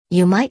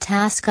You might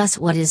ask us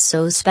what is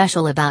so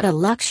special about a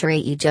luxury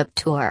Egypt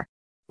tour.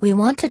 We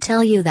want to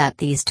tell you that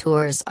these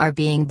tours are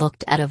being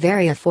booked at a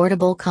very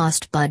affordable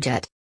cost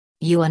budget.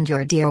 You and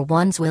your dear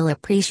ones will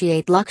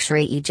appreciate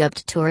luxury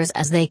Egypt tours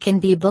as they can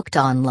be booked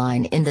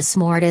online in the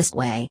smartest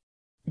way.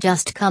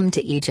 Just come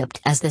to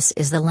Egypt, as this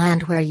is the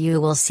land where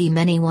you will see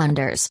many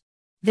wonders.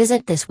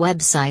 Visit this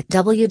website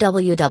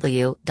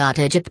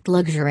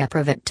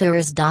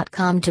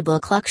www.egyptluxuryprivatetours.com to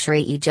book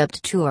luxury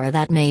Egypt tour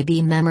that may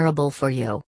be memorable for you.